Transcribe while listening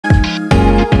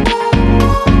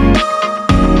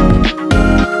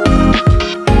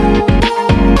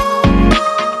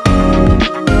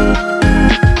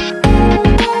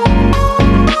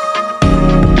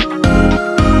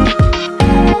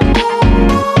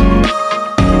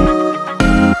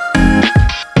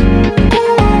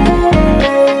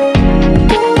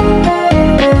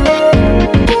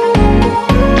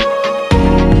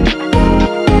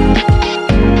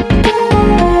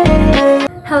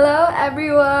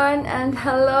everyone, and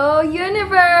hello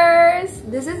universe!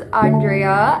 This is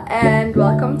Andrea and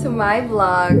welcome to my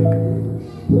vlog.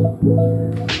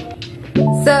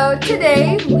 So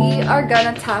today we are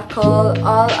gonna tackle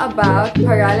all about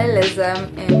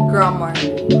parallelism in grammar.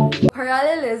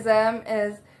 Parallelism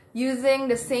is using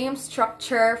the same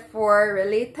structure for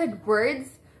related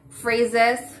words,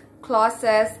 phrases,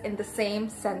 clauses in the same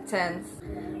sentence.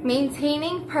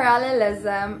 Maintaining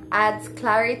parallelism adds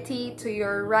clarity to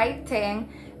your writing,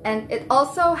 and it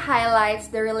also highlights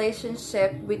the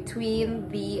relationship between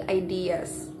the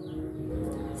ideas.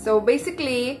 So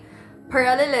basically,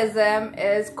 parallelism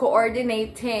is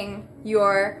coordinating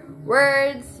your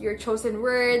words, your chosen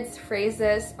words,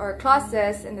 phrases, or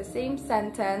clauses in the same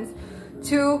sentence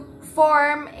to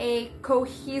form a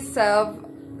cohesive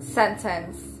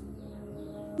sentence.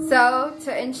 So,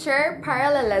 to ensure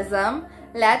parallelism,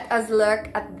 let us look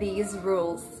at these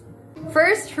rules.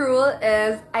 First rule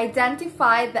is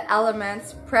identify the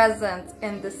elements present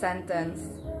in the sentence.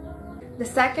 The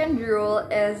second rule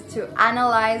is to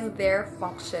analyze their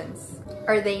functions.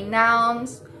 Are they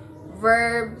nouns,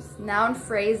 verbs, noun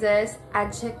phrases,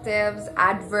 adjectives,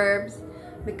 adverbs?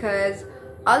 Because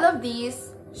all of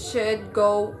these should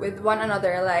go with one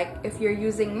another. Like if you're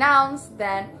using nouns,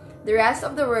 then the rest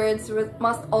of the words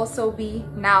must also be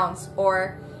nouns,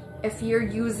 or if you're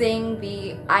using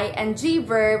the ing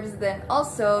verbs, then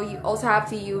you also have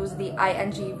to use the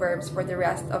ing verbs for the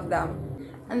rest of them.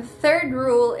 And the third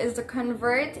rule is to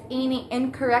convert any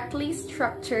incorrectly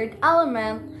structured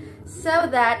element so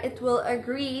that it will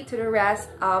agree to the rest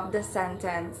of the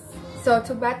sentence. So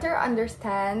to better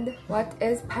understand what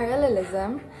is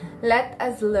parallelism, let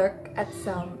us look at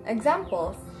some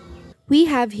examples. We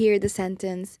have here the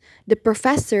sentence, "The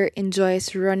professor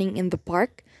enjoys running in the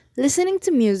park, listening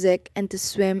to music, and to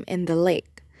swim in the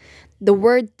lake." The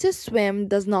word "to swim"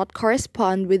 does not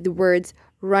correspond with the words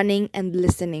running and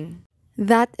listening.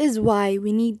 That is why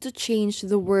we need to change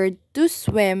the word "to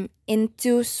swim"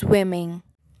 into "swimming."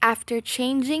 After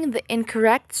changing the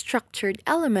incorrect structured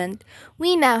element,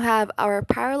 we now have our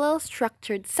parallel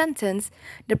structured sentence,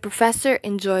 "The professor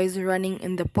enjoys running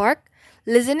in the park,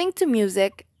 listening to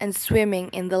music, and swimming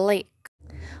in the lake."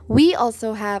 We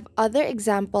also have other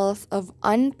examples of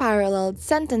unparalleled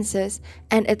sentences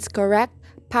and its correct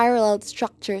parallel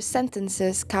structure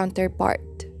sentences counterpart.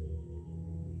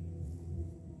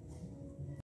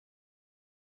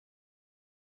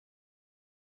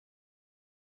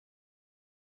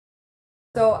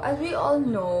 So as we all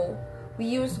know, we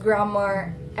use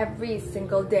grammar every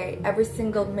single day, every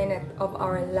single minute of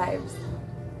our lives.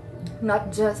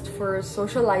 Not just for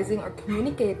socializing or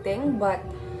communicating, but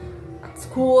at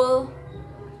school,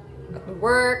 at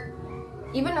work,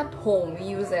 even at home, we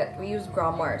use it. We use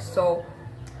grammar. So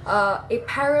a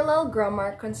parallel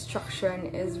grammar construction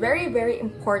is very, very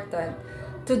important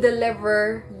to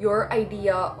deliver your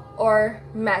idea or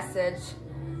message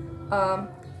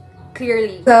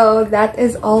clearly. So that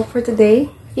is all for today.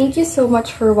 Thank you so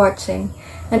much for watching.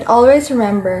 And always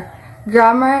remember,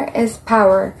 grammar is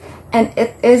power, and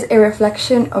it is a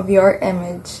reflection of your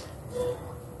image.